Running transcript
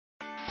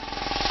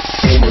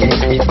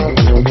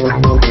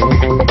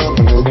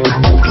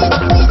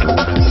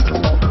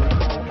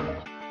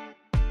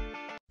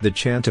The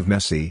chant of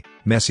Messi,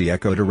 Messi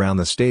echoed around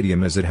the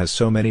stadium as it has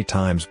so many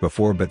times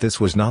before, but this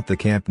was not the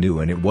Camp Nou,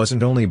 and it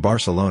wasn't only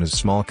Barcelona's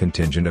small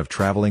contingent of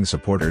traveling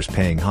supporters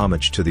paying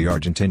homage to the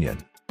Argentinian.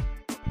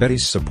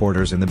 Betis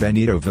supporters in the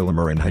Benito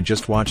Villamarin had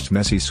just watched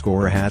Messi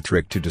score a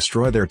hat-trick to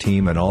destroy their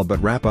team and all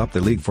but wrap up the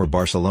league for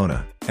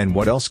Barcelona, and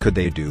what else could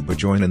they do but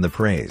join in the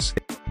praise?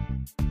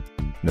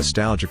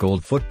 Nostalgic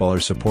old footballer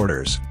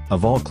supporters,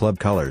 of all club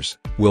colors,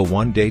 will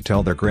one day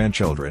tell their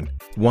grandchildren,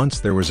 once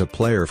there was a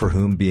player for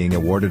whom being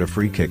awarded a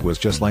free kick was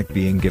just like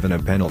being given a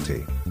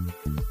penalty.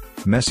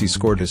 Messi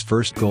scored his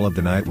first goal of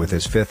the night with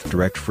his fifth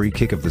direct free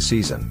kick of the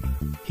season.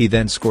 He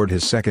then scored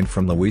his second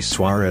from Luis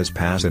Suarez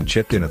pass and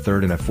chipped in a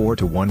third in a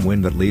 4-1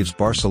 win that leaves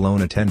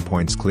Barcelona 10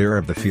 points clear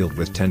of the field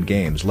with 10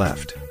 games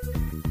left.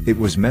 It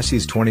was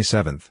Messi's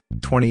 27th,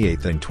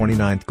 28th and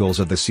 29th goals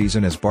of the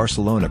season as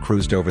Barcelona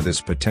cruised over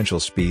this potential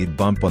speed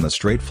bump on the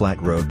straight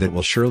flat road that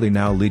will surely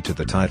now lead to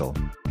the title.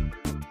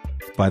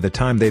 By the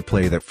time they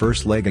play that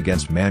first leg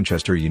against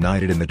Manchester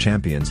United in the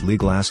Champions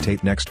League last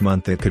 8 next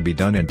month, it could be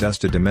done and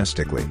dusted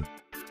domestically.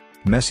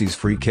 Messi's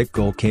free kick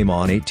goal came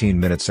on 18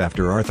 minutes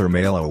after Arthur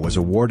Melo was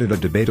awarded a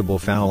debatable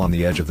foul on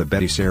the edge of the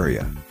Betis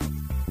area.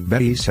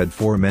 Betis had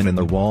 4 men in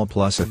the wall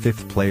plus a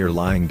fifth player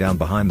lying down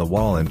behind the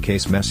wall in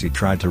case Messi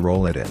tried to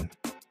roll it in.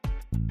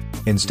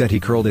 Instead he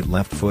curled it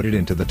left-footed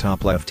into the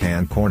top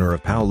left-hand corner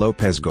of Pau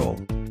Lopez's goal.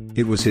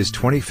 It was his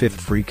 25th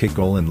free kick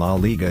goal in La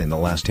Liga in the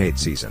last 8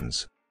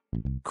 seasons.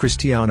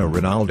 Cristiano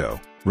Ronaldo,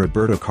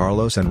 Roberto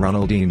Carlos and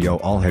Ronaldinho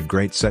all had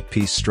great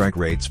set-piece strike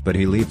rates, but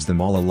he leaves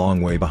them all a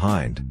long way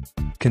behind.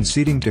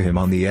 Conceding to him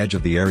on the edge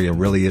of the area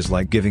really is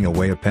like giving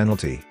away a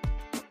penalty.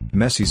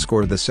 Messi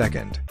scored the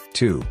second,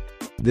 too.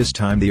 This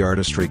time the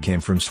artistry came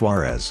from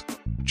Suarez.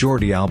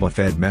 Jordi Alba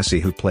fed Messi,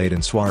 who played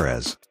in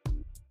Suarez.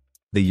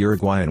 The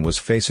Uruguayan was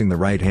facing the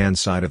right-hand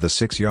side of the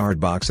 6-yard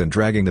box and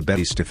dragging the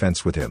Betis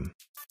defense with him.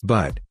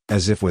 But,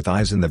 as if with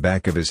eyes in the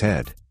back of his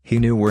head, he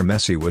knew where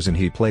Messi was and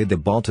he played the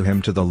ball to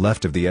him to the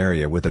left of the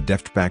area with a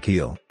deft back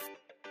heel.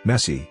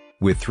 Messi,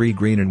 with 3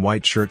 green and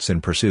white shirts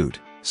in pursuit,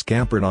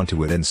 scampered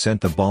onto it and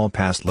sent the ball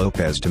past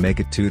Lopez to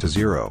make it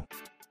 2-0.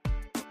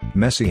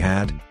 Messi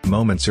had,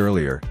 moments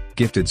earlier,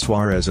 gifted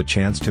Suarez a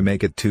chance to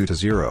make it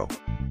 2-0.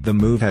 The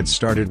move had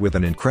started with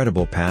an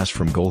incredible pass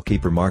from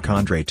goalkeeper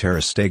Marc-Andre ter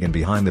Stegen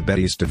behind the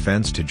Betis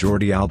defense to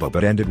Jordi Alba,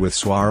 but ended with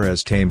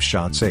Suarez's tame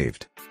shot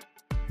saved.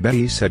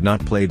 Betis had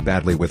not played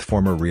badly, with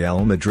former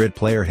Real Madrid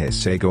player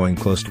Jesse going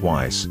close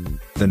twice.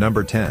 The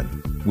number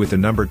 10, with the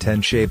number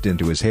 10 shaved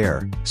into his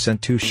hair,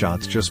 sent 2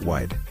 shots just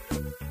wide.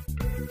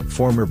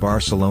 Former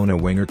Barcelona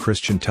winger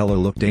Christian Teller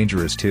looked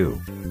dangerous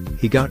too.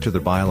 He got to the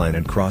byline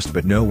and crossed,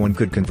 but no one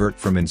could convert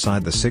from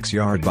inside the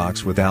 6-yard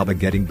box, with Alba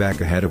getting back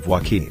ahead of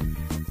Joaquin.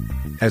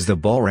 As the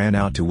ball ran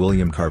out to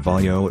William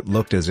Carvalho, it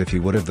looked as if he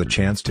would have the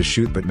chance to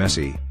shoot, but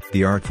Messi,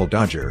 the artful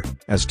dodger,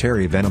 as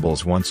Terry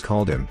Venables once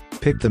called him,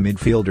 picked the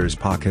midfielder's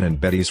pocket and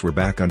Betis were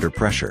back under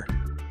pressure.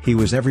 He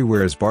was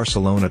everywhere as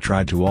Barcelona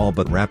tried to all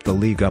but wrap the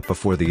league up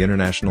before the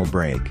international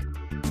break.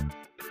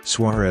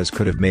 Suarez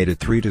could have made it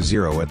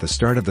 3-0 at the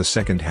start of the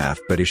second half,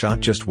 but he shot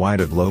just wide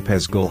of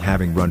Lopez's goal,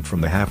 having run from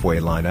the halfway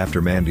line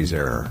after Mandy's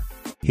error.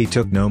 He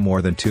took no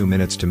more than 2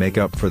 minutes to make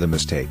up for the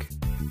mistake.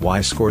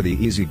 Why score the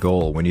easy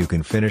goal when you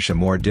can finish a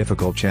more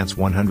difficult chance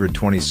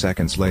 120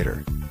 seconds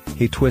later?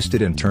 He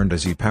twisted and turned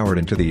as he powered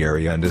into the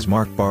area, and as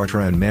Marc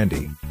Bartra and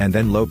Mandy, and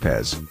then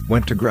Lopez,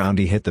 went to ground,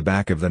 he hit the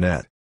back of the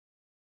net.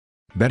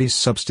 Betis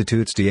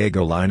substitutes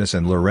Diego Lainez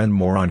and Laurent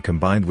Moran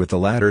combined with the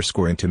latter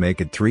scoring to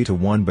make it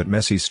 3-1, but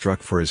Messi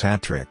struck for his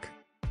hat-trick.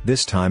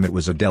 This time it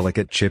was a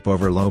delicate chip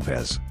over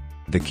Lopez.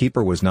 The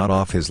keeper was not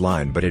off his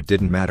line, but it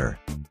didn't matter.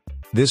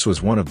 This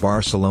was one of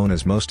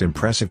Barcelona's most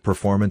impressive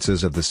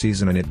performances of the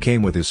season, and it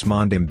came with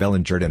Ousmane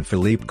Dembélé and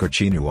Philippe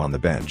Coutinho on the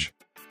bench.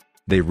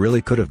 They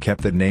really could have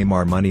kept that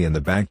Neymar money in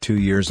the bank 2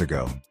 years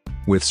ago.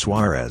 With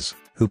Suarez,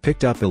 who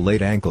picked up a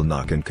late ankle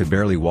knock and could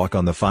barely walk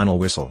on the final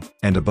whistle,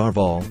 and above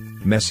all,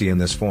 Messi in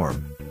this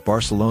form,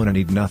 Barcelona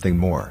need nothing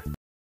more.